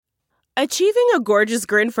Achieving a gorgeous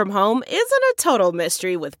grin from home isn't a total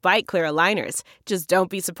mystery with Byte Clear aligners. Just don't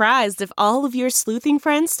be surprised if all of your sleuthing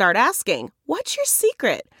friends start asking, "What's your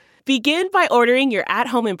secret?" Begin by ordering your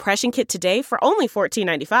at-home impression kit today for only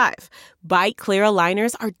 $14.95. Byte Clear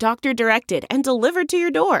aligners are doctor-directed and delivered to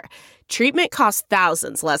your door. Treatment costs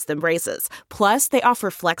thousands less than braces. Plus, they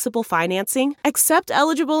offer flexible financing, accept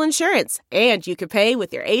eligible insurance, and you can pay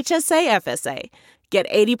with your HSA FSA. Get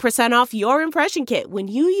 80% off your impression kit when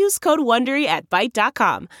you use code WONDERY at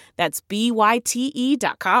Byte.com. That's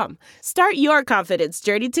BYTE.com. Start your confidence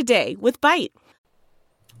journey today with Byte.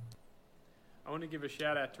 I want to give a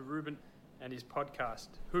shout out to Ruben and his podcast,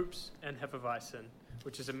 Hoops and Hefeweizen,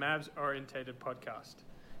 which is a Mavs-orientated podcast.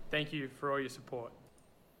 Thank you for all your support.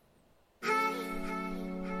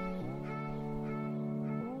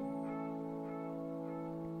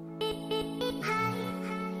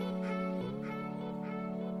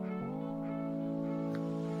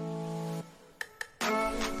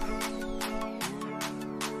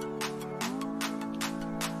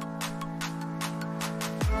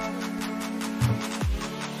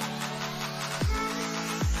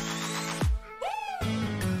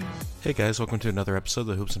 Hey guys, welcome to another episode of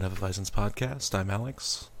the Hoops and Hefeweizen's podcast. I'm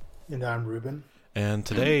Alex. And I'm Ruben. And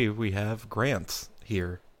today we have Grant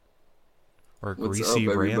here. Or What's Greasy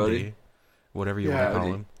up, Randy. everybody? Whatever you want to call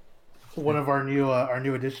him. One of our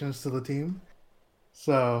new additions to the team.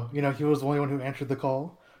 So, he was the only one who answered the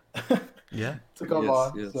call. Yeah. To come Yes,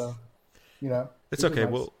 on. yes. So, It's okay.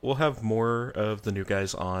 Nice. We'll have more of the new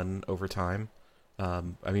guys on over time.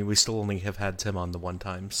 We still only have had Tim on the one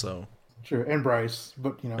time, so... Sure, and Bryce,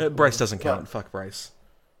 but Bryce doesn't count. Fuck Bryce.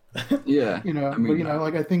 Yeah,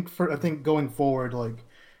 I think going forward,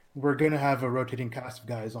 we're gonna have a rotating cast of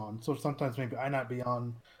guys on. So sometimes maybe I may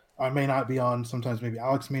not be on. Sometimes maybe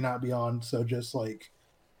Alex may not be on. So just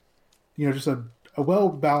just a well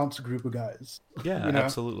balanced group of guys. Yeah,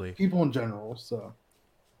 absolutely. People in general. So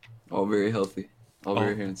all very healthy, all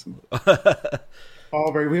very handsome.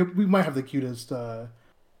 All very. We might have the cutest.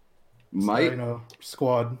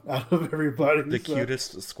 Squad out of everybody. The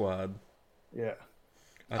cutest squad. Yeah.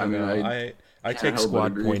 I take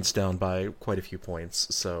squad points down by quite a few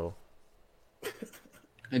points, so...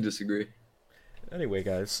 I disagree. Anyway,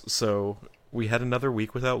 guys, so we had another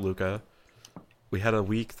week without Luka. We had a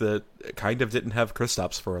week that kind of didn't have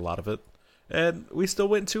Kristaps for a lot of it. And we still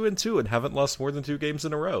went 2-2 and haven't lost more than 2 games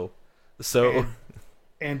in a row. So...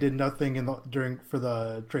 And did nothing for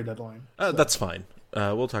the trade deadline. So. That's fine.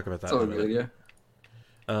 We'll talk about that in a minute. Good,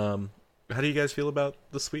 yeah. How do you guys feel about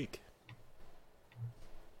this week?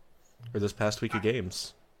 Or this past week of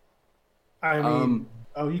games? I mean,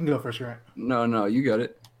 you can go first, right? No, you got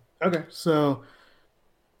it. Okay, so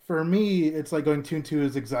for me, it's like going 2-2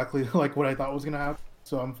 is exactly like what I thought was going to happen,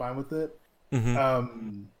 so I'm fine with it.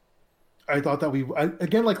 Mm-hmm. I thought that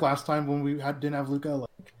again, like last time when we didn't have Luka,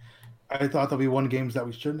 I thought that we won games that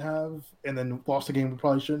we shouldn't have, and then lost a game we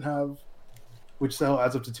probably shouldn't have, which still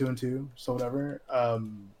adds up to 2-2, so whatever.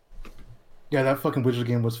 Yeah, that fucking Wizards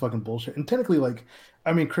game was fucking bullshit. And technically,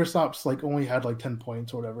 Kristaps only had 10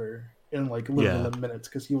 points or whatever in limited minutes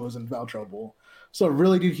because he was in foul trouble. So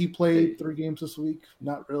really, did he play 3 games this week?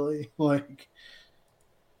 Not really.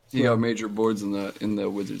 He got major boards in the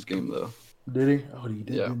Wizards game though. Did he? Oh, he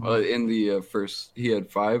did. Yeah, in the first, he had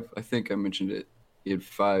 5. I think I mentioned it. He had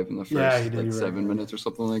 5 in the first 7 minutes or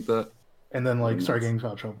something like that. And then started getting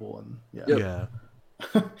foul trouble and Yeah.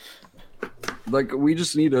 We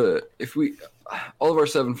just need all of our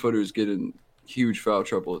 7-footers get in huge foul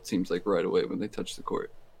trouble, it seems like, right away when they touch the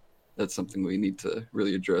court. That's something we need to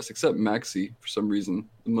really address, except Maxey, for some reason,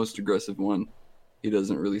 the most aggressive one. He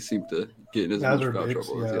doesn't really seem to get in as much foul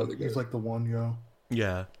trouble as the other guys. He's the one,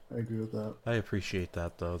 Yeah. I agree with that. I appreciate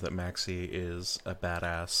that, though, that Maxey is a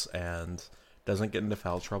badass and doesn't get into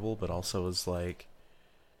foul trouble, but also is,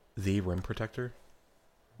 the rim protector.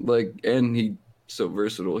 And he's so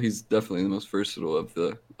versatile. He's definitely the most versatile of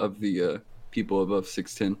the people above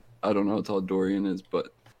 6'10". I don't know how tall Dorian is,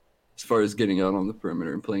 but as far as getting out on the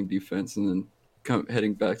perimeter and playing defense and then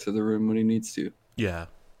heading back to the rim when he needs to. Yeah.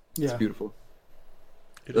 It's beautiful.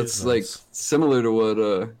 That's nice. Similar to what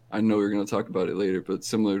I know we're going to talk about it later, but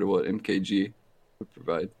similar to what MKG would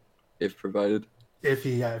provide, if provided. If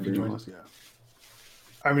he joins us, yeah.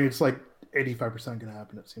 I mean, it's 85% going to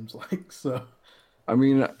happen, it seems like. So, I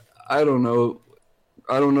mean, I don't know.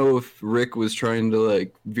 I don't know if Rick was trying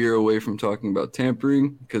to veer away from talking about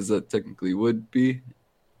tampering, because that technically would be,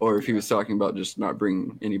 or if he was talking about just not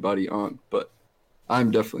bringing anybody on. But I'm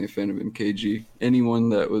definitely a fan of MKG. Anyone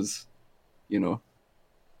that was,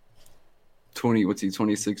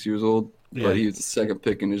 26 years old, but he was the second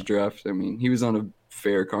pick in his draft. I mean, he was on a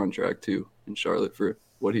fair contract too in Charlotte for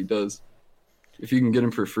what he does. If you can get him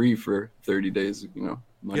for free for 30 days,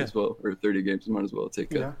 might Yeah. as well, or 30 games, might as well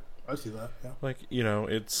take it. Yeah, I see that. Yeah. Like,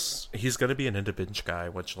 he's gonna be an end of bench guy,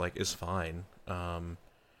 which like is fine.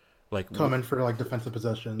 Like Come in for like defensive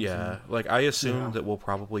possessions. yeah, and- like I assume Yeah. that we'll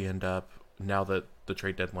probably end up, now that the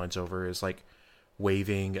trade deadline's over, is like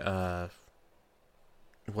waiving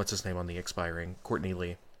what's his name on the expiring Courtney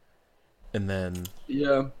Lee, and then Yeah,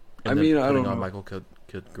 I and then mean, I putting don't on know. Michael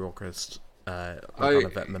Gilchrist like I- on a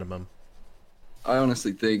vet minimum. I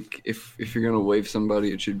honestly think if you're gonna waive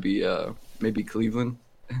somebody, it should be maybe Cleveland,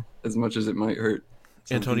 as much as it might hurt.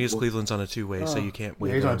 some Antonius people. Cleveland's on a two-way, so Oh, you can't yeah,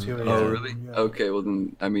 waive he's on him. two-way, Oh, Yeah. really? Yeah. Okay, well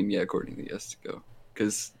then, I mean, yeah, Courtney Lee has to go.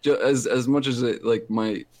 Because as much as it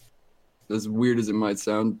as weird as it might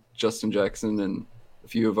sound, Justin Jackson and a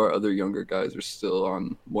few of our other younger guys are still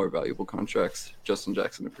on more valuable contracts. Justin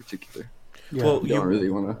Jackson in particular. Yeah. Well, You don't really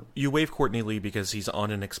want to. You waive Courtney Lee because he's on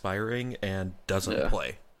an expiring and doesn't Yeah.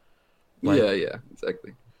 play. Like- Yeah,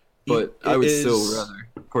 exactly. But I It would is- still rather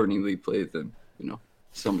Courtney Lee play than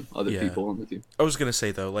some other Yeah. people on the team. I was gonna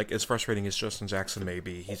say though, like as frustrating as Justin Jackson may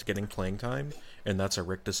be, he's getting playing time, and that's a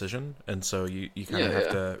Rick decision, and so you kind of Yeah, have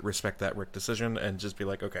yeah. to respect that Rick decision and just be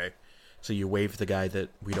like, okay, so you waive the guy that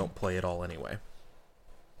we don't play at all anyway.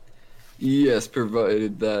 Yes,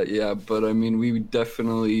 provided that, yeah. But I mean, we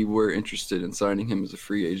definitely were interested in signing him as a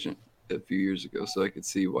free agent a few years ago, so I could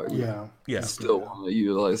see why we Yeah. Yeah, still want to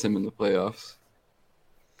utilize him in the playoffs.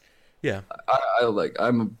 yeah,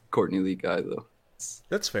 I'm a Courtney Lee guy though.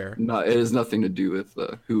 that's fair. It has nothing to do with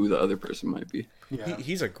who the other person might be. Yeah.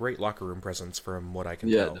 He's a great locker room presence from what I can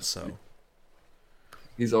Yeah, tell. definitely. So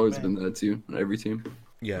He's always Man. been that too on every team.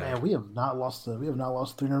 yeah, Man, we have not lost 3 in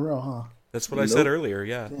a row, huh? that's what I said Nope. earlier.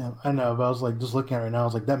 Yeah, Yeah, I know, but I was like just looking at it right now. I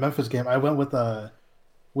was like that Memphis game. I went with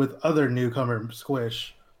other newcomer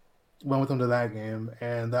Squish. Went with him to that game,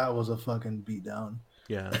 and that was a fucking beatdown.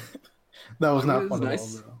 yeah. That was It not was fun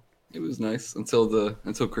nice. at all, bro. It was nice until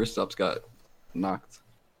Kristaps got knocked.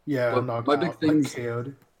 Yeah, Well, knocked my out, big like, things-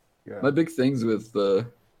 KO'd. Yeah. My big things with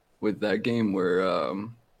that game were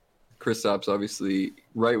Kristaps obviously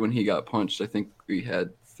right when he got punched. I think we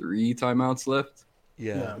had 3 timeouts left,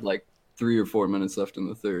 Yeah. like 3 or 4 minutes left in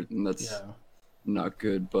the third, and that's Yeah. not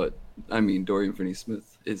good. But I mean, Dorian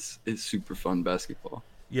Finney-Smith is super fun basketball.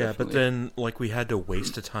 Yeah, but Definitely. then like we had to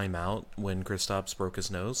waste a timeout when Kristaps broke his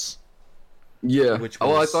nose. Yeah. Which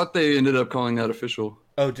Oh, I was- thought they ended up calling that official.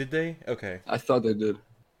 Oh, did they? Okay. I thought they did.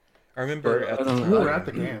 I remember But at I the don't time. know. We were at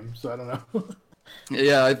the game, so I don't know.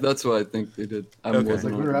 Yeah, that's what I think they did. I Okay.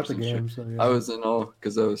 wasn't Like, we were at the 100% sure. game, so yeah. I was in awe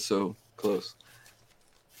because I was so close.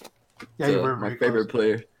 Yeah, to you were my very favorite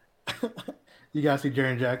close. player. You guys see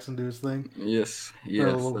Jaren Jackson do his thing. Yes, a yes,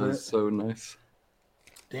 that little bit. was so nice.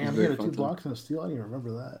 Damn, he very had a fun 2 time. blocks and a steal. I didn't even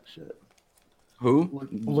remember that shit. Who?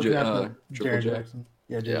 Looking at the Triple Jaren J. Jackson.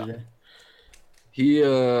 Yeah, Yeah. JJ. He,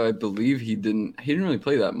 I believe he didn't really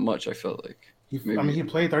play that much. I felt like I Maybe. mean, he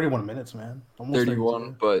played 31 minutes, man. Almost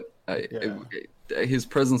 31, 32. but his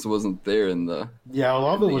presence wasn't there in the Yeah, a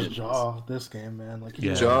lot of it the was end. Jaw this game, man. Like,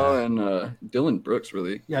 Yeah. Jaw and Dylan Brooks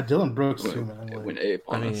really Yeah, Dylan Brooks too, man. went, Like, went ape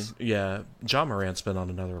I on mean, us. yeah, John Morant's been on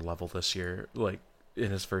another level this year, like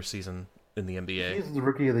in his first season in the NBA. he's the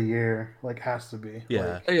rookie of the year. Like, has to be.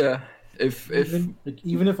 Yeah, Yeah, if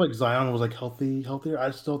Even if like Zion was like healthier,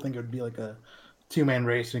 I still think it would be like a 2-man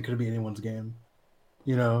race, and it could be anyone's game.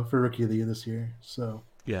 You know, for rookie of the year this year. So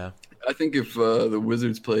yeah, I think if the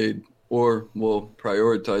Wizards played or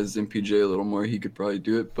prioritized MPJ a little more, he could probably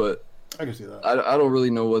do it. But I can see that. I don't really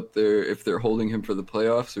know if they're holding him for the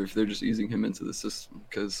playoffs or if they're just easing him into the system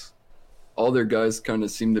because all their guys kind of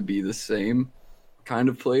seem to be the same kind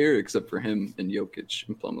of player except for him and Jokic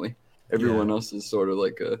and Plumlee. Everyone Yeah. else is sort of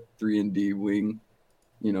like a 3-and-D wing,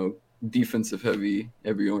 defensive heavy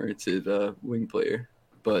oriented wing player.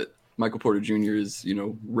 But Michael Porter Jr. is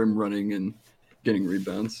rim running and getting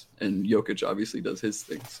rebounds, and Jokic obviously does his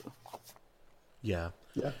thing. So yeah.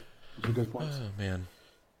 Yeah, those are good points. Oh man.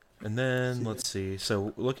 And then let's see.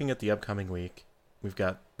 So looking at the upcoming week, we've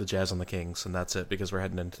got the Jazz and the Kings, and that's it because we're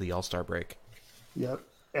heading into the All-Star break. Yep.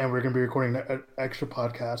 And we're gonna be recording an extra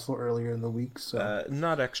podcast a little earlier in the week. So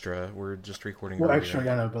Not extra. We're just recording. well, earlier. extra,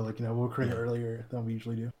 yeah, no, but we're recording Yeah. earlier than we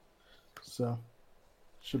usually do. So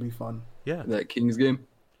should be fun. Yeah. that Kings game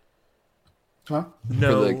Huh?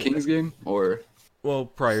 No. for the Kings game or Well,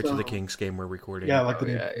 prior to So- the Kings game, we're recording. Yeah, like the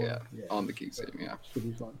day yeah, before. on the Kings game, yeah. Should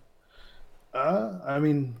be fun. I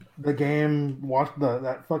mean, the game,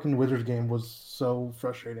 that fucking Wizards game was so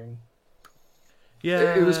frustrating.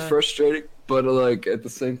 Yeah. It was frustrating, but at the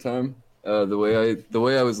same time, the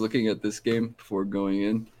way I was looking at this game before going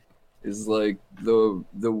in, is like the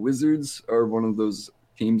Wizards are one of those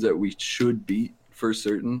teams that we should beat for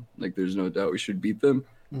certain. Like there's no doubt we should beat them.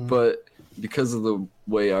 But because of the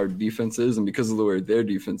way our defense is and because of the way their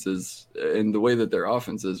defense is and the way that their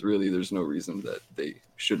offense is, really there's no reason that they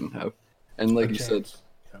shouldn't have. And like you said,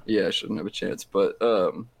 shouldn't have a chance, but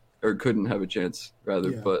or couldn't have a chance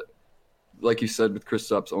rather. Yeah. But like you said, with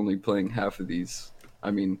Kristaps only playing half of these, I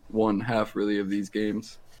mean, one half really of these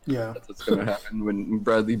games. Yeah, That's what's gonna happen when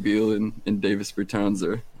Bradley Beal and Davis Bertans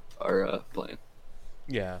are playing.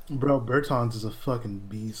 Yeah. Bro, Bertans is a fucking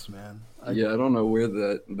beast, man. I don't know where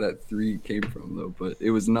that three came from though, but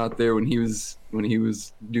it was not there when he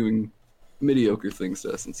was doing mediocre things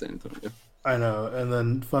to us in San Antonio. I know, and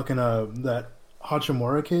then fucking that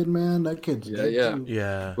Hachimura kid, man, that kid's good, too.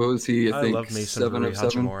 Yeah. What was he? I think love Mason 7 of 7.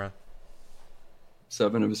 Hachimura.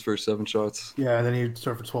 7 of his first 7 shots. Yeah, and then he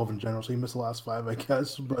started for 12 in general, so he missed the last 5, I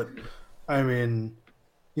guess. But I mean,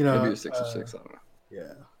 you know, Maybe it was 6 of 6. I don't know.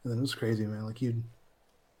 Yeah, and then it was crazy, man. Like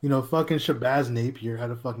fucking Shabazz Napier had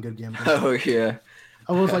a fucking good game. Oh yeah.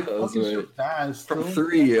 I was like, That was fucking right. Shabazz. From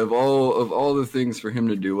 3 of all the things for him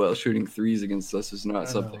to do well, shooting threes against us is not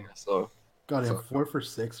something I saw. Got him 4 for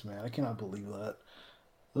 6, man. I cannot believe that.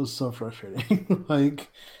 It was so frustrating. Like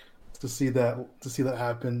to see that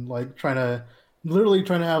happen. Like literally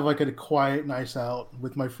trying to have like a quiet, nice out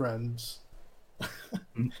with my friends,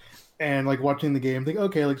 and like watching the game. Think,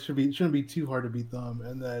 okay, like shouldn't be too hard to beat them,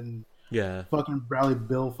 and then fucking Bradley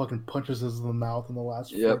Bill fucking punches us in the mouth in the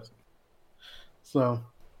last. Yep. So,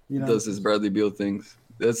 does his Bradley Beal things.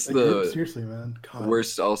 That's seriously, man. God. The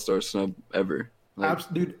worst All-Star snub ever.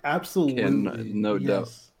 Like, Dude, absolutely. No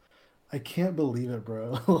doubt. I can't believe it,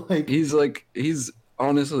 bro. He's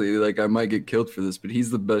honestly, like, I might get killed for this, but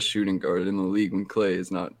he's the best shooting guard in the league when Clay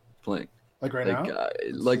is not playing. Like right now?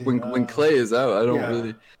 When Clay is out, I don't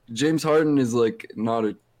really. James Harden is like not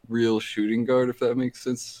a real shooting guard, if that makes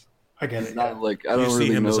sense. I get He's it. not like I don't you really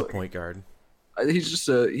see him know. as a point guard. He's just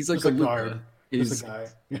he's like Just a guard. He's a guy.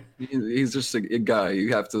 he's just a guy.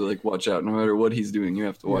 You have to like watch out. No matter what he's doing, you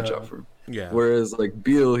have to watch out for him. Yeah. Whereas like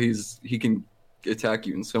Beal, he can attack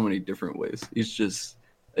you in so many different ways. He's just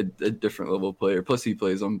a different level player. Plus, he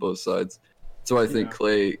plays on both sides. So I think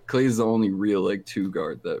Clay's the only real like 2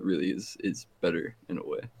 guard that really is better in a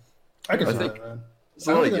way. I can see think that, man. There's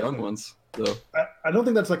a lot of young ones though. I don't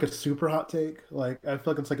think that's like a super hot take. Like I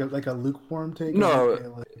feel like it's like a lukewarm take.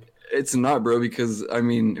 No, it's not, bro. Because I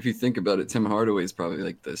mean, if you think about it, Tim Hardaway is probably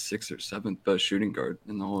like the 6th or 7th best shooting guard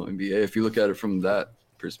in the whole NBA. If you look at it from that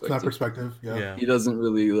perspective, yeah. He doesn't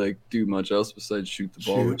really like do much else besides shoot the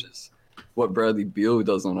ball, which is what Bradley Beal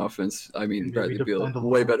does on offense. I mean, Bradley Beal,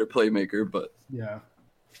 way better playmaker, but yeah.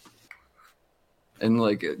 And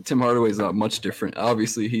like Tim Hardaway's not much different.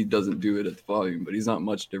 Obviously, he doesn't do it at the volume, but he's not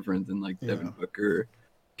much different than like Devin Booker,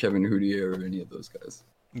 Kevin Huerter, or any of those guys.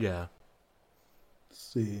 Yeah.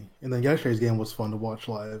 Let's see, and then yesterday's game was fun to watch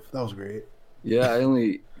live. That was great. Yeah, I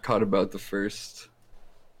only caught about the first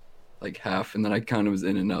like half, and then I kind of was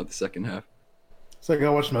in and out the second half. It's like I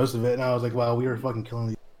watched most of it, and I was like, "Wow, we were fucking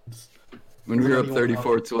killing these." When we were up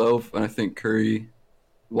 34-12, and I think Curry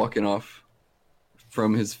walking off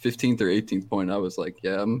from his 15th or 18th point, I was like,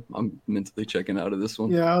 "Yeah, I'm mentally checking out of this one."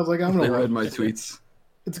 Yeah, I was like, "I'm gonna." They read my tweets.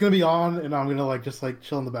 It's gonna be on, and I'm gonna like just like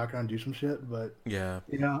chill in the background, and do some shit. But yeah,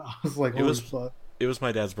 I was like, it was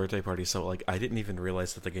my dad's birthday party, so like I didn't even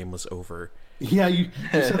realize that the game was over. Yeah, you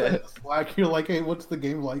said that in Slack. You're like, "Hey, what's the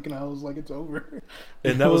game like?" And I was like, "It's over."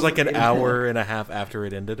 And that was like an hour and a half after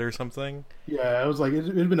it ended or something. Yeah, I was like, it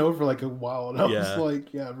had been over for like a while, and I was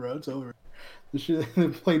like, "Yeah, bro, it's over." The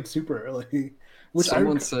shit played super early. Which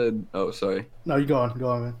someone said, "Oh, sorry." No, you go on,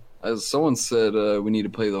 man. As someone said, we need to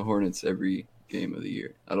play the Hornets every game of the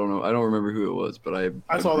year. I don't know. I don't remember who it was, but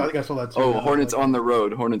I saw that. I think I saw that too. Oh, Hornets on the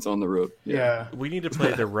road. Hornets on the road. Yeah. We need to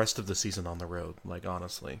play the rest of the season on the road. Like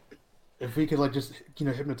honestly, if we could like just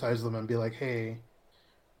hypnotize them and be like, "Hey,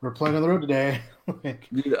 we're playing on the road today." Like,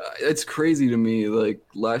 dude, it's crazy to me. Like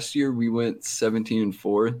last year we went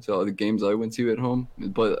 17-4 to all the games I went to at home,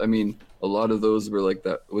 but I mean a lot of those were like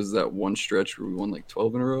that one stretch where we won like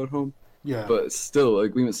 12 in a row at home. Yeah. But still,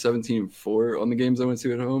 like we went 17-4 on the games I went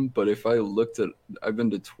to at home. But if I looked at, I've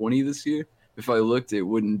been to 20 this year. If I looked, it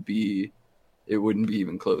wouldn't be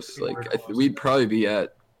even close. Like we'd probably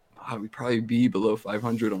be below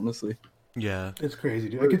 500, honestly. Yeah. It's crazy,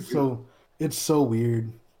 dude. Like it's so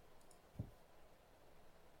weird.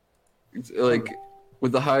 It's like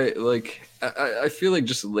with the high, like I feel like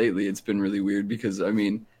just lately it's been really weird because I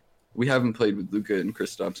mean, we haven't played with Luka and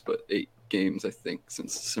Kristaps but 8 games I think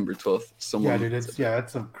since December 12th. Yeah, dude,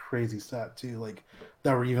 it's a crazy stat too. Like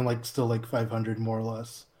that were even like still like 500 more or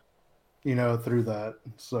less, through that.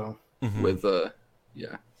 So Mhm. with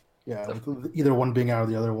yeah. Yeah, with either one being out or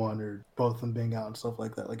the other one, or both of them being out and stuff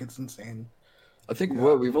like that. Like it's insane. I think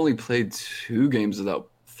Yeah. we've only played 3 games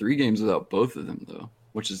without both of them though,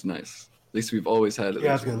 which is nice. At least we've always had it.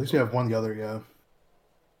 Yeah, that's good. At least you have one the other. Yeah.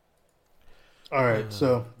 All right.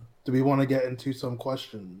 So, do we want to get into some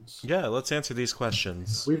questions? Yeah, let's answer these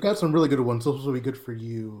questions. We've got some really good ones. Those will be good for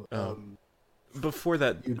you. Before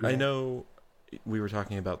that, You go. I know we were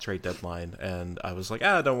talking about trade deadline, and I was like,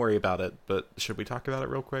 don't worry about it. But should we talk about it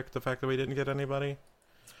real quick? The fact that we didn't get anybody.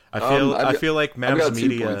 I feel like I've got Mavs 2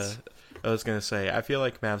 Media. points. I was gonna say, I feel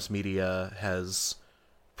like Mavs Media has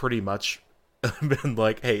pretty much been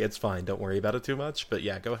like, hey, it's fine, don't worry about it too much. But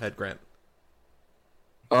yeah, go ahead, Grant.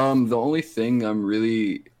 The only thing I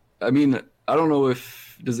mean, I don't know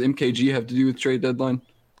if does MKG have to do with trade deadline?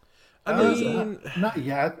 I Uh, mean, not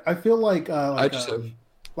yet. I feel like have-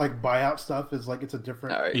 buyout stuff is like it's a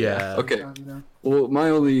different. All right, Yeah. Okay. You know? Well, my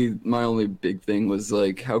only big thing was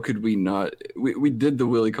like, how could we not? We did the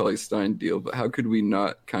Willie Cauley-Stein deal, but how could we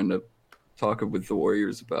not kind of talk with the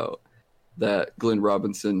Warriors about that Glenn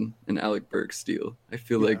Robinson and Alec Burks deal? I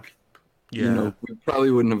feel Yeah. like yeah, we probably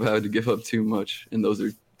wouldn't have had to give up too much, and those are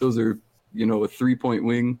a 3-point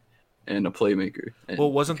wing and a playmaker. And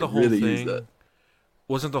well, wasn't we the could whole really use thing? that.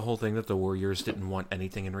 Wasn't the whole thing that the Warriors didn't want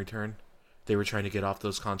anything in return? They were trying to get off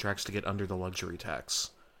those contracts to get under the luxury tax.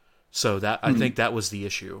 So that I think that was the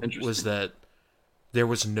issue, was Interesting. that there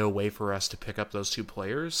was no way for us to pick up those 2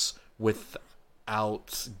 players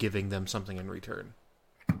without giving them something in return.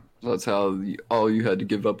 That's how all you had to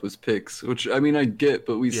give up was picks, which I mean I get,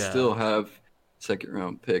 but we Yeah. still have second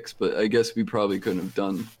round picks. But I guess we probably couldn't have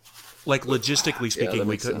done. Like, logistically speaking, that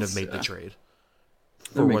we makes couldn't have sense, made the yeah. trade That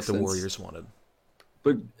for what makes the sense. Warriors wanted.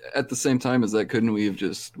 But at the same time as that, couldn't we have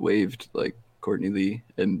just waived like Courtney Lee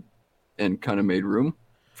and kind of made room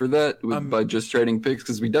for that by just trading picks?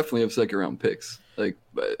 Because we definitely have second round picks, like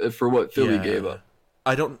for what Philly Yeah. gave up.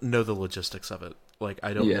 I don't know the logistics of it. Like,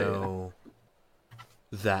 I don't Yeah, know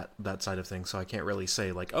that side of things, so I can't really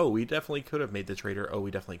say, like, oh, we definitely could have made the trade, or oh,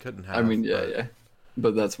 we definitely couldn't have. I mean, but,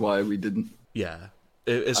 but that's why we didn't. Yeah.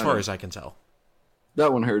 As far as I can tell.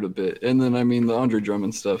 That one hurt a bit, and then I mean the Andre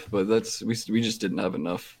Drummond stuff, but that's we just didn't have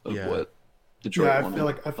enough of Yeah. what Detroit Yeah, wanted.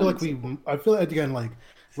 I feel like again, like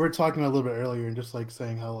we were talking about a little bit earlier, and just like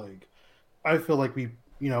saying how like I feel like we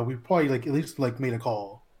probably like at least like made a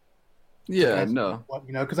call. Yeah, That's no, what,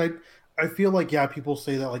 because I feel like people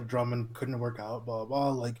say that like Drummond couldn't work out, blah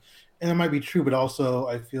blah, like, and it might be true, but also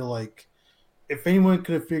I feel like if anyone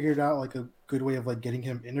could have figured out like a good way of like getting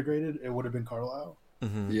him integrated, it would have been Carlisle.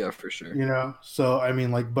 Mm-hmm. yeah, for sure. So I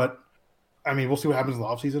mean, like, but I mean, we'll see what happens in the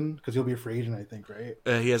offseason because he'll be a free agent, I think, right?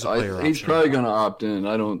 He has a player He's option. probably gonna opt in.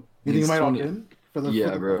 I don't. You think he's he might opt 20 in for the? Yeah,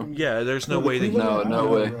 for the bro. fucking- Yeah, there's no For the way that he... Cleveland? No, I no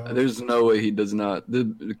don't way. know, bro. There's no way he does not.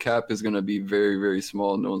 The cap is gonna be very, very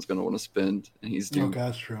small. No one's gonna want to spend, and he's due Okay,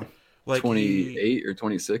 that's true. Like, 28 or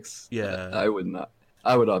 26. Yeah. I would not.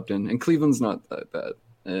 I would opt in, and Cleveland's not that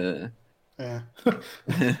bad. Yeah.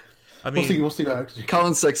 I mean, We'll see that actually.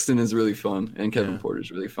 Colin Sexton is really fun, and Kevin Yeah. Porter's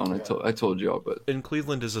really fun. Yeah. I told y'all, but and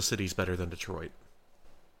Cleveland is a city's better than Detroit.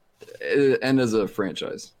 and as a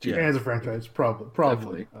franchise, Yeah. And as a franchise, probably.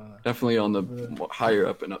 Definitely. definitely on the higher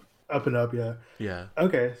up and up. Up and up, yeah. Yeah.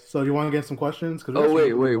 Okay, so do you want to get some questions? 'Cause we Oh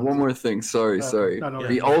actually- wait, one more thing. Sorry. No, no,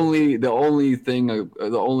 The only thing,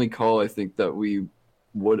 the only call I think that we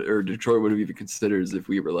would or Detroit would have even considered is if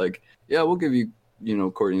we were like, yeah, we'll give you,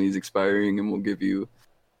 Courtney Lee's expiring, and we'll give you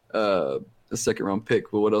a second round pick.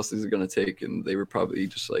 But what else is it going to take? And they were probably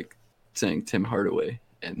just like saying Tim Hardaway.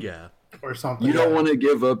 And Yeah. or something. you don't want to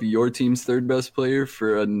give up your team's third best player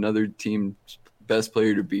for another team's best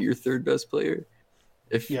player to be your third best player.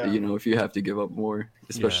 If if you have to give up more,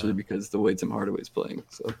 especially Yeah. because the way Tim Hardaway's playing.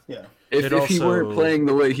 So Yeah. if It he weren't also- playing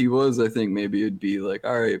the way he was, I think maybe it'd be like,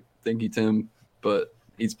 all right, thank you, Tim, but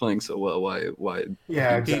he's playing so well. Why?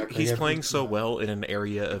 Yeah, He, exactly. he's Yeah, playing so well in an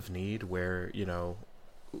area of need where,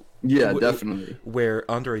 Yeah, W- definitely. where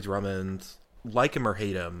Andre Drummond, like him or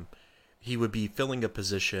hate him, he would be filling a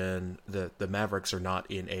position that the Mavericks are not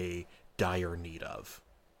in a dire need of.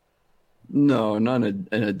 No, not in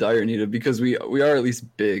a dire need of, because we are at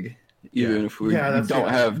least big, even Yeah. if we Yeah, that's- don't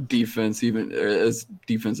yeah. have defense, even as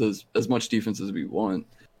much defense as we want.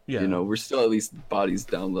 Yeah. We're still at least bodies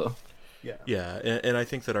down low. Yeah. Yeah, and I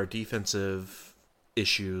think that our defensive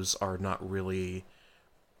issues are not really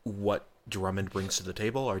what Drummond brings to the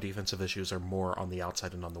table. Our defensive issues are more on the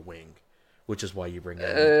outside and on the wing, which is why you bring in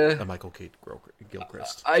a Michael Kate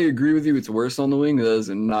Gilchrist. I agree with you. It's worse on the wing. That does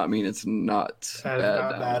not mean it's not That is bad.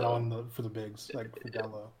 not down bad low. for the bigs, like for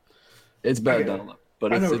down low. It's bad Yeah. down low,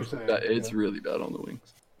 but I know it's what it's, you're saying, bad, it's yeah. really bad on the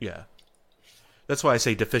wings. Yeah. That's why I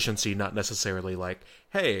say deficiency, not necessarily like,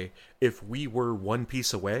 hey, if we were one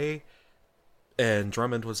piece away and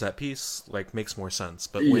Drummond was that piece, like, makes more sense.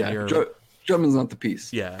 But when you're... Drummond's not the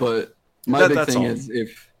piece. Yeah. But my big thing all. is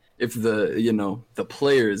if the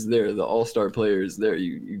player is there, the all-star player is there,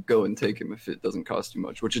 you go and take him if it doesn't cost you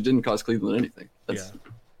much, which it didn't cost Cleveland anything.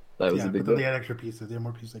 That was a big but deal. they had extra pieces. They had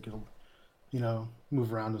more pieces they could,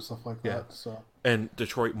 move around and stuff like that. So And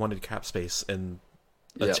Detroit wanted cap space in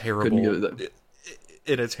a Yeah, terrible couldn't give it that.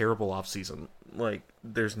 in a terrible offseason. Like,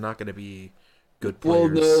 there's not going to be good Well,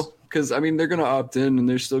 players. no, because, I mean, they're going to opt in, and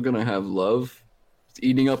they're still going to have Love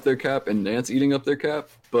eating up their cap and Nance eating up their cap.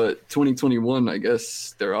 But 2021, I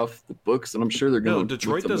guess, they're off the books, and I'm sure they're going to... No,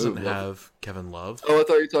 Detroit doesn't have Kevin Love. Oh, I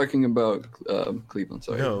thought you were talking about Cleveland,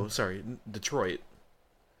 sorry. No, sorry, Detroit.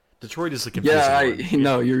 Detroit is the confusing one.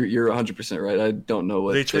 No, you're 100% right. I don't know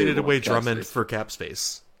what... They traded want away cap Drummond space. for cap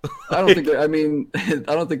space. I don't think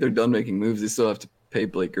I don't think they're done making moves. They still have to pay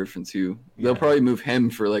Blake Griffin too. They'll probably move him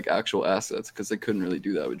for like actual assets because they couldn't really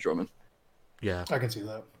do that with Drummond. Yeah. I can see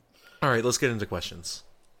that. All right, let's get into questions.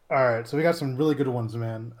 All right, so we got some really good ones,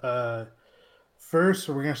 man. First,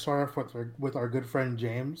 we're gonna start off with our good friend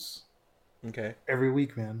James. Okay. Every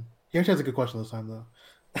week, man. He actually has a good question this time,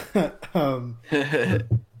 though.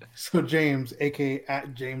 So James, aka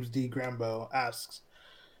at James D Grambo, asks,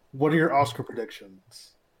 "What are your Oscar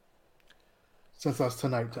predictions?" Since that's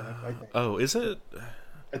tonight, I think. Oh, is it?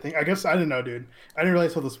 I guess I didn't know, dude. I didn't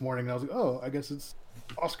realize till this morning. And I was like, oh, I guess it's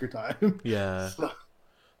Oscar time. Yeah.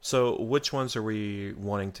 So, which ones are we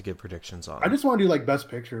wanting to give predictions on? I just want to do like Best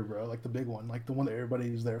Picture, bro, like the big one, like the one that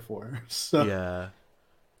everybody's there for. So Yeah.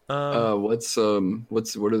 what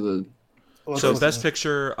are the... So, Best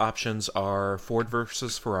Picture options are Ford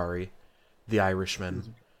versus Ferrari, The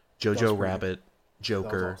Irishman, Jojo Rabbit,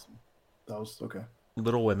 Joker, That was okay.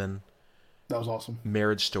 Little Women, That was awesome.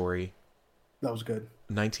 Marriage Story, That was good.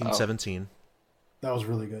 1917, That was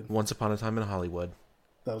really good. Once Upon a Time in Hollywood,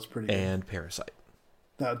 That was pretty good. and Parasite.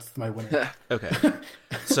 That's my winner. Okay.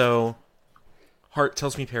 So, heart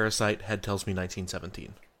tells me Parasite, head tells me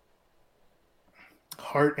 1917.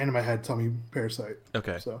 Heart and my head tell me Parasite.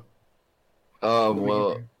 Okay. So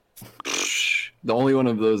well, the only one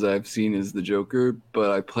of those I've seen is the Joker,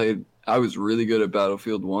 but I was really good at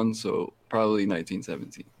Battlefield 1, so probably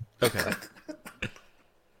 1917. Okay.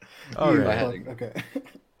 All right. Okay.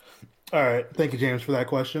 All right. Thank you, James, for that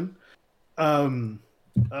question.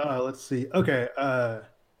 Let's see. Okay.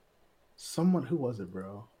 Who was it,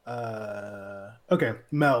 bro? Okay.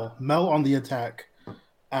 Mel on the attack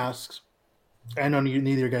asks, I know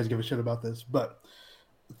neither of you guys give a shit about this, but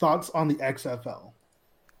thoughts on the XFL?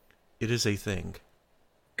 It is a thing.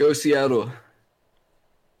 Go Seattle.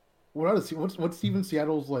 What's even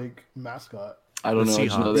Seattle's like mascot? I don't The know. I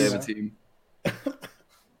just know they have a Seahawks. team.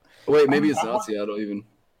 Wait, maybe it's not Seattle even.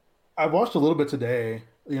 I watched a little bit today,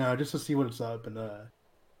 just to see what it's up, and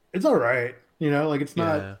it's all right. Like it's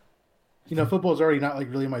not. Yeah. Football is already not like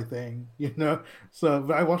really my thing. So,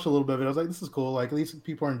 but I watched a little bit of it. I was like, this is cool. Like at least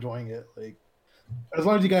people are enjoying it. Like as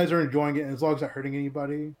long as you guys are enjoying it, and as long as it's not hurting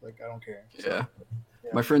anybody, like I don't care. So, Yeah.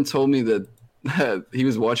 My friend told me that he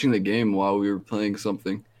was watching the game while we were playing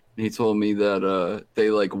something. And he told me that they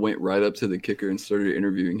like went right up to the kicker and started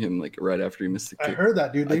interviewing him like right after he missed the kick. I heard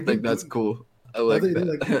that, dude. I think that's cool. I like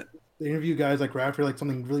that. They interview guys like right after like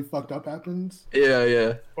something really fucked up happens,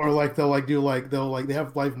 Yeah. or like they'll like do like they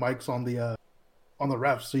have live mics on the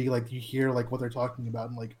refs, so you hear like what they're talking about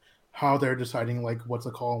and like how they're deciding like what's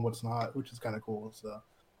a call and what's not, which is kind of cool. So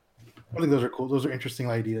I think those are cool. Those are interesting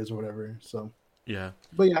ideas or whatever. So Yeah.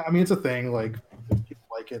 but yeah, I mean it's a thing. Like if people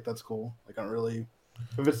like it, that's cool. Like I don't really.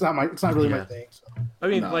 If it's not really my thing. So. I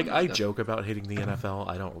mean, No, I definitely. joke about hating the NFL.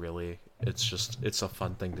 I don't really. It's a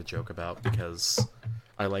fun thing to joke about because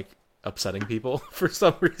I like upsetting people for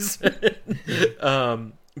some reason.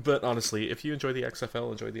 But honestly, if you enjoy the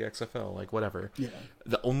XFL, enjoy the XFL. Like whatever. Yeah.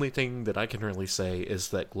 The only thing that I can really say is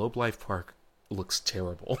that Globe Life Park looks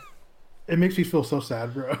terrible. It makes me feel so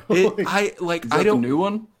sad, bro. Is that I don't the new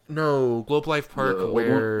one? know Globe Life Park The old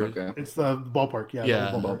where one? Okay. It's the ballpark. Yeah. Yeah.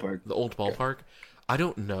 The old ballpark. Ballpark. the old ballpark. I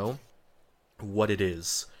don't know what it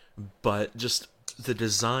is, but just the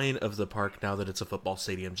design of the park now that it's a football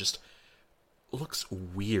stadium just looks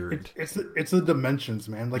weird. It's the dimensions,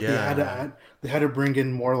 man. Like Yeah. they had to bring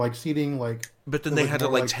in more like seating, like. But then they had to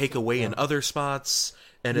more, like take away in other spots,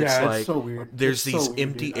 and it's Yeah, like it's so weird. there's It's so these weird,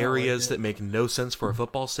 empty dude. I don't like areas it. that make no sense for a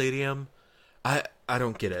football stadium. I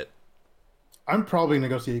don't get it. I'm probably gonna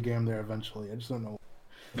go see a game there eventually. I just don't know.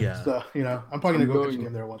 Yeah. So I'm probably gonna go catch a going-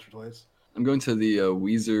 game there once or twice. I'm going to the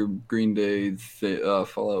Weezer Green Day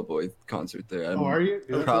Fall Out Boy concert there. Oh, are you? Dude,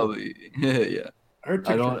 that's Probably. Yeah. I heard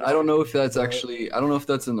I don't TikTok. know if that's but- actually. I don't know if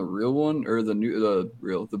that's in the real one or the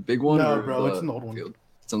big one. No, or bro, the it's an old one. field.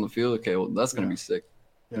 It's on the field. Okay, well that's gonna Yeah. be sick.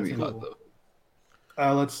 Yeah, Gonna it's be hot cool.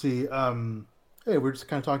 though. Let's see. Hey, we're just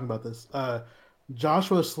kind of talking about this.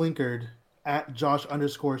 Joshua Slinkard at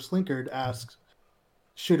Josh_Slinkard asks,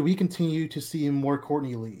 should we continue to see more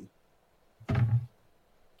Courtney Lee?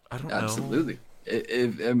 I don't know. Absolutely.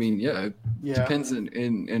 I mean, yeah, it Yeah. depends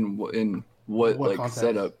in what like context?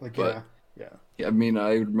 setup. Like, but yeah. yeah, I mean,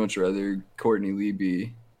 I would much rather Courtney Lee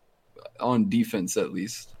be on defense at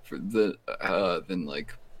least for the than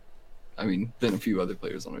a few other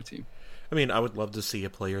players on our team. I mean, I would love to see a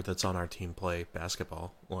player that's on our team play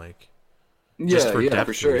basketball, like Yeah, for depth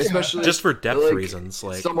for sure. reasons. Especially just for depth like, reasons.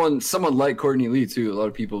 Like someone like Courtney Lee too. A lot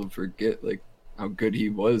of people forget like how good he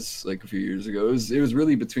was like a few years ago. It was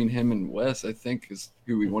really between him and Wes, I think, is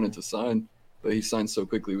who we wanted to sign, but he signed so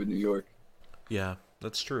quickly with New York. yeah,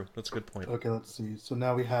 that's true. That's a good point. Okay, let's see. So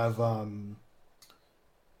now we have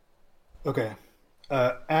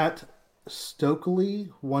at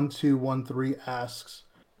Stokely1213 asks,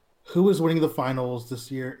 who is winning the finals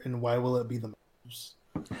this year and why will it be the Mavs?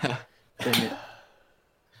 Dang it.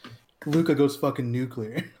 Luka goes fucking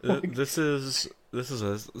nuclear. This is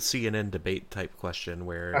a CNN debate type question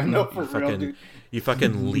where I know, you for real, dude. you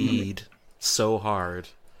fucking lead so hard.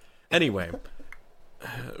 Anyway,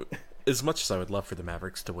 as much as I would love for the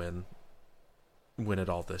Mavericks to win it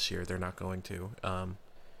all this year, they're not going to.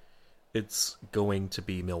 It's going to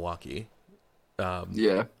be Milwaukee. Yeah,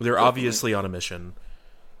 They're definitely. obviously on a mission.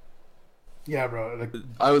 Yeah, bro. Like,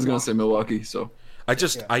 I was gonna say Milwaukee, so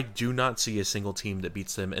I do not see a single team that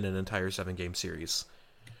beats them in an entire 7-game series.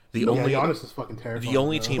 The yeah, only Giannis is fucking terrifying. the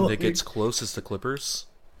only bro. team that Like, gets close is the Clippers,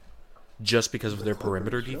 just because of The their Clippers,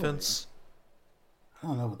 perimeter really? defense. I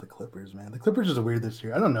don't know about the Clippers, man. The Clippers is weird this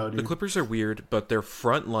year. I don't know, dude. The Clippers are weird, but their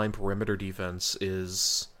front line perimeter defense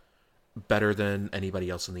is better than anybody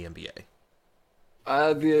else in the NBA.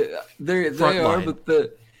 They Front are, line. but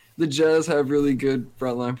the Jazz have really good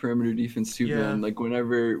frontline perimeter defense too, Yeah. man. Like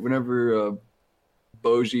whenever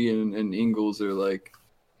Bogey and Ingles are like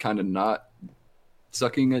kind of not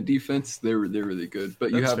sucking at defense, they're really good.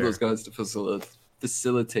 But you That's have fair. those guys to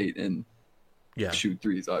facilitate and Yeah, shoot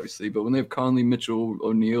threes, obviously. But when they have Conley, Mitchell,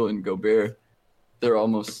 O'Neal, and Gobert, they're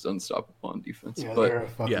almost unstoppable on defense. Yeah, but they're a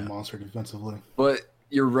fucking yeah. monster defensively. but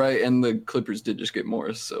you're right, and the Clippers did just get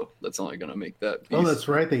Morris, so that's only gonna make that. Oh, beast. that's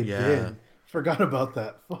right. They Yeah. did. Forgot about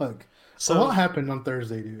that. Fuck. So- a lot happened on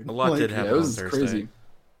Thursday, dude. a lot did Yeah, happen it was on Thursday.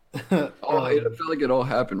 crazy. I felt like it all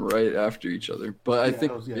happened right after each other. But I Yeah,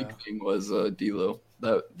 think it was- the yeah. big thing was D'Lo.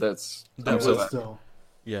 That's That I'm was so a- happy. still.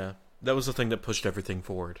 Yeah, that was the thing that pushed everything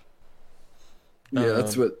forward. Yeah,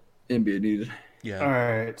 that's Um, what NBA needed. Yeah, All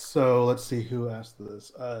right, so let's see who asked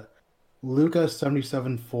this. Luca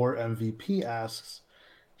 77-4 MVP asks,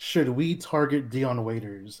 should we target Dion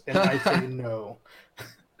Waiters? And I say no.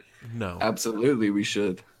 no, Absolutely, we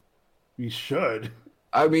should. We should.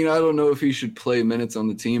 I mean, I don't know if he should play minutes on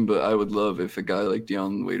the team, but I would love if a guy like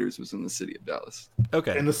Deion Waiters was in the city of Dallas.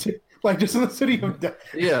 okay. In the city, like just in the city of Dallas.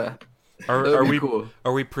 Yeah, Are that'd be we cool.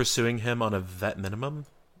 are we pursuing him on a vet minimum?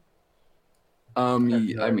 I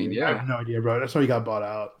mean, I have yeah. no idea, bro. That's why he got bought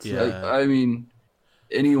out. So. Yeah. Like, I mean,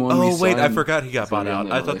 anyone. Oh we wait, I sign forgot he got is bought gonna out. be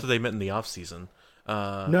in I LA. thought that they meant in the off season.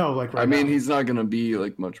 No, like right I mean, now. he's not gonna be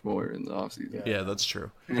like much more in the offseason. Yeah, that's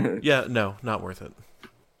true. Yeah, no, not worth it.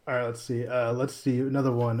 All right, let's see. Let's see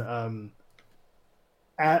another one.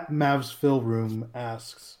 At Mavs Phil Room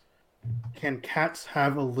asks, Can cats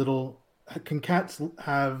have little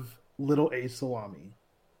A salami?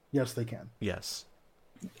 Yes, they can. Yes.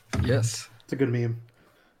 Yes. It's a good meme.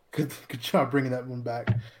 Good job bringing that one back.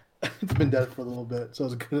 It's been dead for a little bit, so I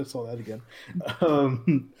was good. I saw that again.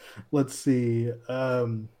 Let's see.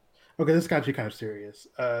 Okay, this is actually kind of serious.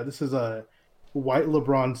 This is a White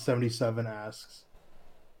LeBron 77 asks,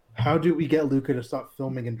 how do we get Luca to stop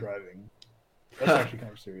filming and driving? That's actually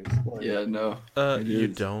kind of serious. Like, Yeah. No. It You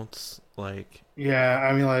is. don't like. yeah,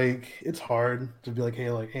 I mean, like, it's hard to be like,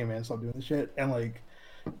 hey, man, stop doing this shit. And like,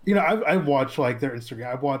 you know, I've watched like their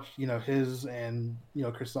Instagram. I've watched, you know, his and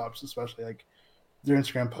Kristaps especially, like their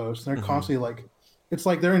Instagram posts. And they're Mhm. constantly like, it's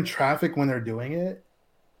like they're in traffic when they're doing it.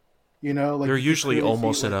 You know, like They're you can usually clearly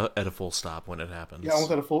almost see, at like, a full stop when it happens. yeah,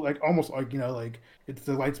 almost at a full, like almost like like it's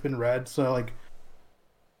the light's been red. So like,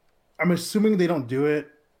 I'm assuming they don't do it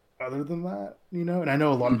other than that, and I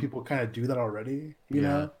know a lot of people kind of do that already, you Yeah.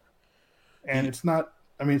 know, and it's not.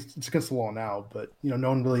 I mean, it's against the law now, but no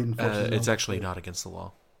one really enforces it. It's actually not against the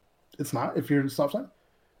law. It's not if you're a stop sign.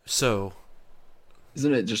 So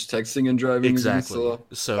Isn't it just texting and driving? is against the exactly. law?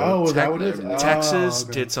 So Oh, is that what it is? Texas Oh,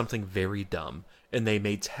 okay. did something very dumb, and they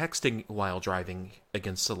made texting while driving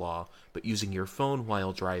against the law, but using your phone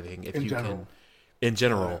while driving, if in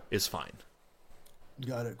general, is fine.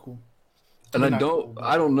 Got it. Cool. And I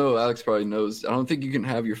don't know. Alex probably knows. I don't think you can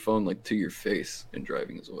have your phone like to your face in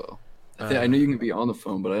driving as well. I know you can be on the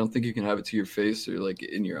phone, but I don't think you can have it to your face or like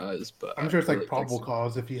in your eyes. But I'm sure it's like probable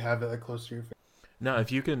cause if you have it like close to your face. No,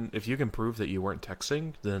 if you can prove that you weren't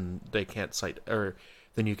texting, then they can't cite, or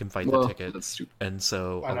then you can fight the ticket. That's stupid. And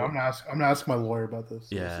so I know, I'm gonna ask my lawyer about this.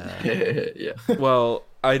 Yeah. Yeah. Well,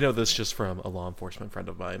 I know this just from a law enforcement friend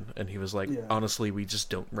of mine, and he was like, Yeah. honestly, we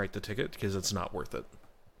just don't write the ticket because it's not worth it.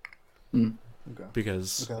 Okay.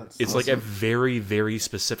 Because that's it's like a very, very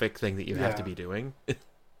specific thing that you have to be doing.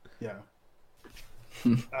 Yeah.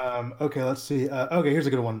 Okay, let's see. Okay, here's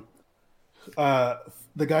a good one.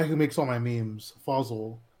 The guy who makes all my memes,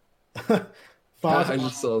 Fossil. I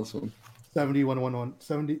just saw this one.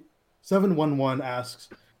 711 asks,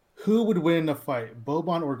 who would win in a fight,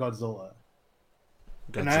 Bobon or Godzilla?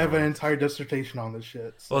 And I have an entire dissertation on this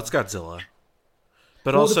shit. So. Well, it's Godzilla.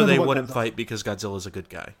 But Well, also, depends they on what wouldn't Godzilla- fight because Godzilla's a good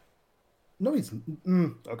guy. No, he's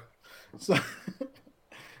okay. So,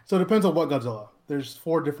 so it depends on what Godzilla. There's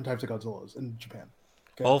 4 different types of Godzillas in Japan.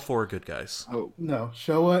 Okay. All 4 good guys. Oh, No,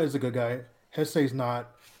 Showa is a good guy. Heisei's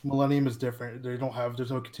not. Millennium is different. There's no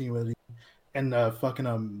continuity. And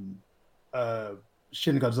Shin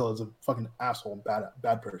Godzilla is a fucking asshole,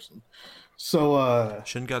 bad person. So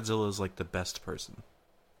Shin Godzilla is like the best person.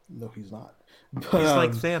 no, he's not. But, He's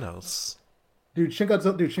like Thanos. Shin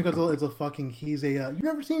Godzilla is a fucking. He's a. You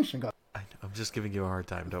never seen Shin Godzilla? I'm just giving you a hard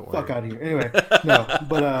time. Don't worry. Fuck out of here. Anyway, no.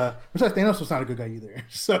 But besides, Thanos was not a good guy either.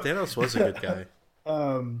 So Thanos was a good guy.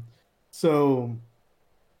 So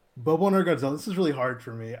Bobon or Godzilla. This is really hard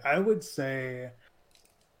for me. I would say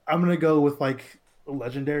I'm gonna go with like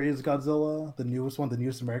Legendary is Godzilla, the newest one, the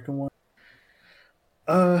newest American one.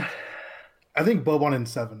 I think Bobon in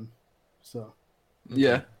 7. So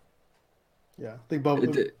yeah. yeah, I think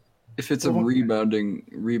Bobon. If it's a Bobon-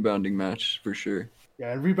 rebounding match for sure.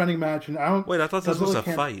 Yeah, and rebounding match, and I don't. Wait, I thought this was Godzilla a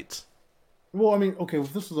can't- fight. Well, I mean, okay,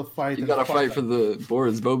 if this was a fight. You then gotta fuck fight that. for the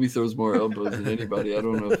boards. Bobby throws more elbows than anybody. I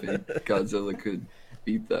don't know if Godzilla could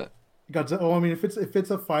beat that. Godzilla. Oh, I mean, if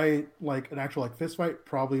it's a fight like an actual like fist fight,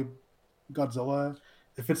 probably Godzilla.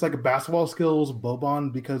 If it's like a basketball skills,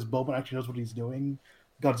 Bobon, because Bobon actually knows what he's doing.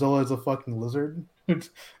 Godzilla is a fucking lizard.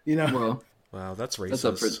 You know, Well, Wow, that's that's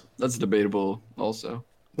racist. that's debatable also.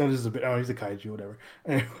 that is a bit. Oh, he's a kaiju, whatever.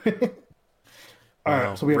 Anyway. All Wow.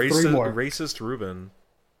 right, so we have racist, 3 more. Racist Ruben.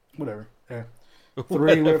 Whatever. Yeah.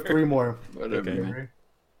 3. We have 3 more. Whatever. Okay. Man.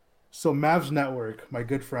 So Mavs Network, my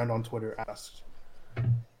good friend on Twitter, asked,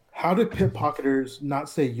 "How do pickpocketers not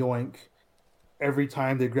say yoink every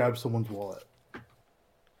time they grab someone's wallet?"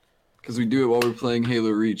 Because we do it while we're playing Halo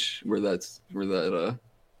Reach, where that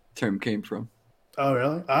term came from. Oh,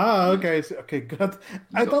 really? Ah, okay. Okay, good.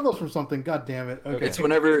 I thought that was from something. God damn it. Okay. It's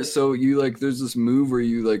whenever there's this move where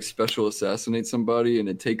you like special assassinate somebody, and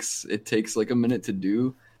it takes like a minute to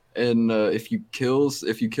do. And if you kill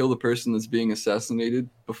the person that's being assassinated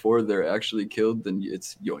before they're actually killed, then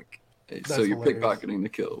it's yoink. So you're hilarious. pickpocketing the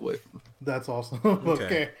kill away from them. That's awesome.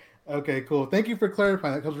 Okay. Okay, cool. Thank you for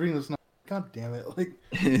clarifying that. I was reading this now. God damn it.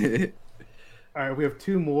 Like, all right, we have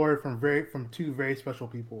 2 more from 2 very special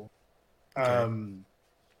people.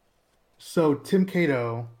 So Tim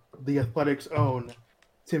Cato, the Athletics' own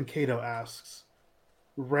Tim Cato asks,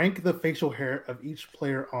 rank the facial hair of each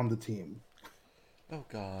player on the team. Oh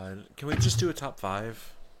God, can we just do a top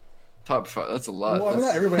 5? Top 5. That's a lot. Well, I mean,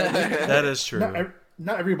 not everybody. That is true.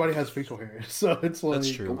 Not everybody has facial hair, so it's like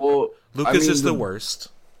That's true. Well, Lucas is the worst.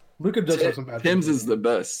 Luca does have some bad. Tim's facial is the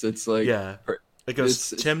best. It's like Yeah. It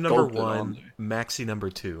goes it's Tim number sculpted on 1, Maxi number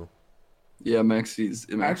 2. yeah, Maxi's.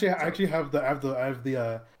 I actually have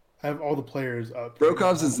I have all the players up.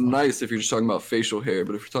 Brokhov's is nice if you're just talking about facial hair,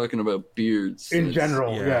 but if you're talking about beards, in it's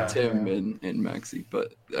general. yeah. Yeah, Tim yeah. and Maxi.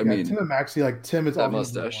 But I Yeah, mean, Tim and Maxi, like Tim is that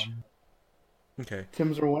obviously mustache. one. Okay.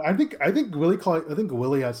 Tim's are one. I think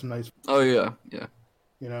Willie has some nice. oh yeah,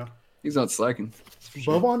 You know, he's not slacking.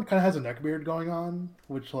 Bobon kind of has a neck beard going on,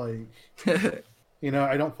 which like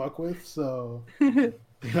I don't fuck with. So I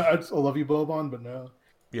love you, Bobon, but no.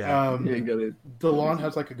 Yeah. Yeah, you got it. Delon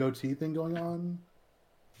has like a goatee thing going on.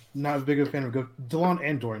 Not as big of a fan of Delon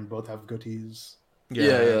and Doran both have goatees.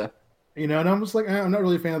 Yeah. And I'm just like, I'm not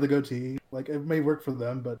really a fan of the goatee. Like, it may work for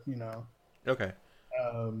them, but Okay.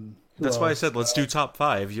 who That's why I else? said let's do top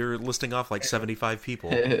 5. You're listing off like 75 people.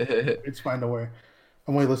 It's fine, don't worry.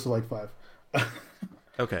 I'm only listed like 5.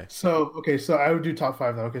 Okay. So I would do top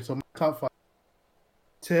 5 though. Okay, so my top 5: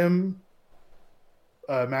 Tim,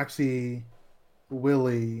 Maxi,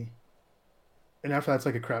 Willie, and after that it's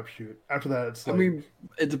like a crapshoot. After that, it's I like mean,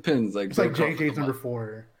 it depends. Like it's like Broke Off JJ's with number the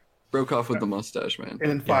 4, Broke Off with the mustache, man. and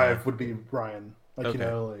then 5 would be Brian. Like Okay. you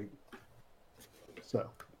know, like so.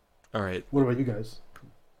 All right, What about you guys?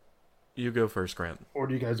 you go first, Grant. Or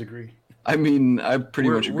do you guys agree? I mean, I pretty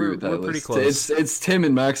We're- much agree with that. we're pretty list. close. It's Tim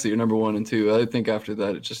and Maxie are number 1 and 2. I think after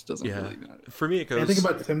that, it just doesn't Yeah, really matter. for me it And goes. the thing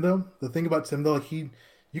about Tim though, like you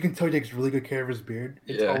can tell he takes really good care of his beard.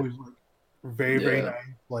 It's Yeah. always like very Yeah. nice,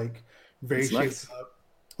 like very It's shaped nice. up.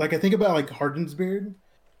 Like I think about like Harden's beard,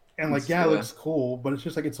 and like It's, it looks cool, but it's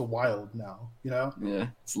just like it's wild now, you know. Yeah,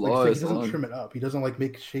 it's Like, law. he It's doesn't long. trim it up. He doesn't like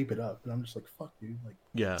shape it up, and I'm just like, fuck, dude. Like,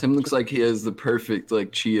 yeah, Tim looks like he has the perfect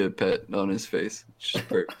like chia pet on his face. It's just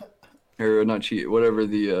or not chia, whatever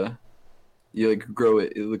the you like grow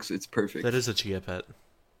it. It's perfect. that is a chia pet.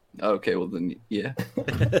 Okay, well then yeah.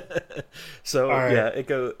 So All right. yeah,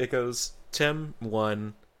 it goes Tim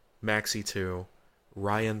 1, Maxie 2,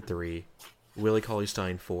 Ryan 3, Willie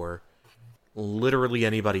Cauley-Stein 4, literally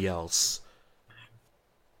anybody else.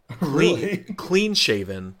 really? Clean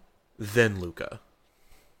shaven, then Luca.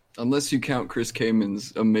 Unless you count Chris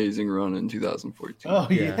Kamen's amazing run in 2014. Oh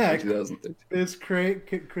Yeah. yeah, 2013. it's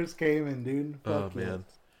great. Chris Kamen, dude. Oh Fuck yeah. man.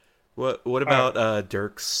 What about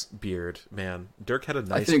Dirk's beard? Man, Dirk had a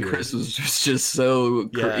nice I think beard. Chris was just so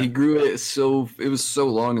Yeah. he grew it so it was so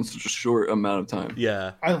long in such a short amount of time.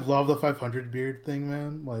 Yeah. I love the 500 beard thing,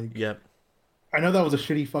 man. Like, Yep. I know that was a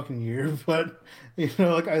shitty fucking year, but you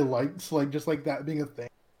know, like I liked like just like that being a thing.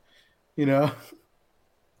 You know,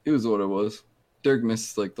 It was what it was. Dirk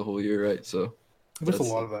missed like the whole year, right? So I missed a That's-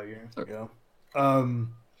 lot of that year. Okay. Yeah.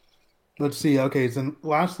 Let's see. Okay, so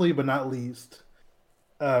lastly but not least,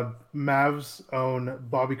 Mav's own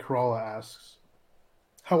Bobby Corolla asks,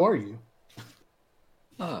 "How are you?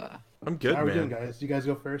 I'm good, How are we doing, man. guys? You guys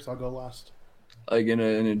go first. I'll go last. like in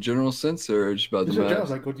a general sense or just about Just the in general,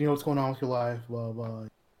 match? like, you know what's going on with your life? Blah blah.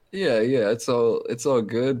 Yeah, it's all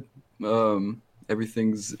good.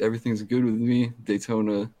 Everything's good with me.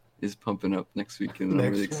 Daytona is pumping up next week, and I'm Next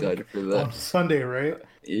really week. excited for On that. Sunday, right?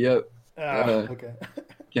 Yep, Okay.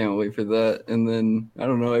 can't wait for that. And then I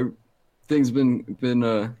don't know, things been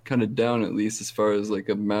kind of down at least as far as like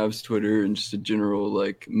a Mavs Twitter and just a general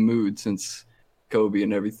like mood since Kobe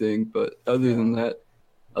and everything. But other than that,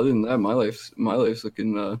 my life's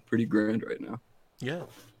looking pretty grand right now. Yeah.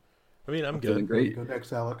 I mean, I'm Feeling good. great. Go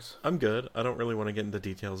next, Alex. I'm good. I don't really want to get into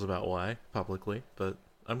details about why publicly, but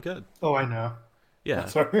I'm good. Oh, I know. Yeah.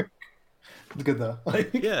 Sorry. It's good though.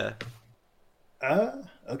 Like, Yeah.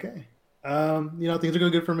 Okay. You know, things are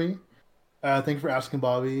going good for me. Thank you for asking,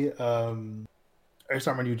 Bobby. I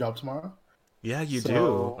start my new job tomorrow. Yeah, you So-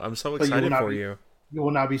 do. I'm so so you will excited not for be- you. You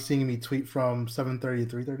will not be seeing me tweet from 7:30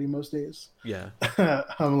 to 3:30 most days, Yeah.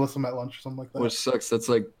 unless I'm at lunch or something like that. Which sucks. That's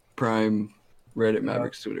like prime Reddit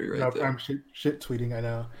Mavericks Twitter right there. I'm shit tweeting. I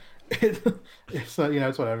know. It's you know,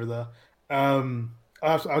 it's whatever though.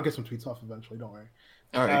 I'll get some tweets off eventually. Don't worry.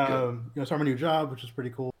 All right, good. You know, start my new job, which is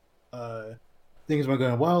pretty cool. Things have been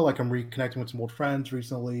going well. Like I'm reconnecting with some old friends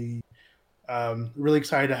recently. Really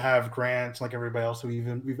excited to have Grant, like everybody else who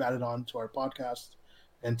we've added on to our podcast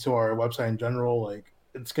and to our website in general. Like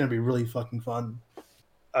it's gonna be really fucking fun.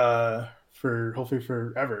 For hopefully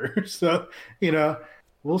forever. So, you know,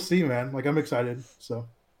 we'll see, man. Like I'm excited. So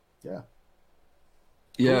yeah.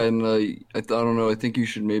 Yeah, and I don't know. I think you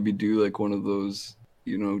should maybe do like one of those,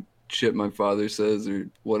 you know, shit my father says or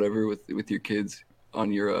whatever with your kids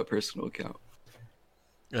on your personal account.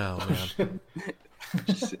 Oh man,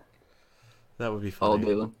 Just that would be all funny.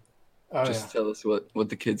 day long. Oh, Just yeah. tell us what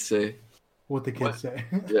the kids say. What the kids say.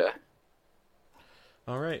 Yeah.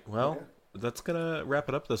 All right. Well, that's gonna wrap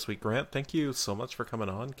it up this week. Grant, thank you so much for coming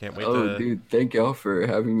on. Can't wait Oh, to. dude, thank y'all for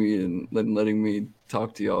having me and letting me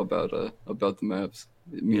talk to y'all about the maps.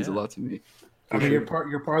 It means a Yeah. lot to me. I mean, you're part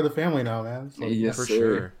of the family now, man. So, Yes, for sir.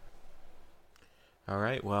 sure. All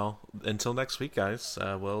right. Well, until next week, guys.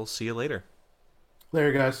 We'll see you later.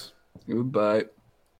 There, guys. Goodbye.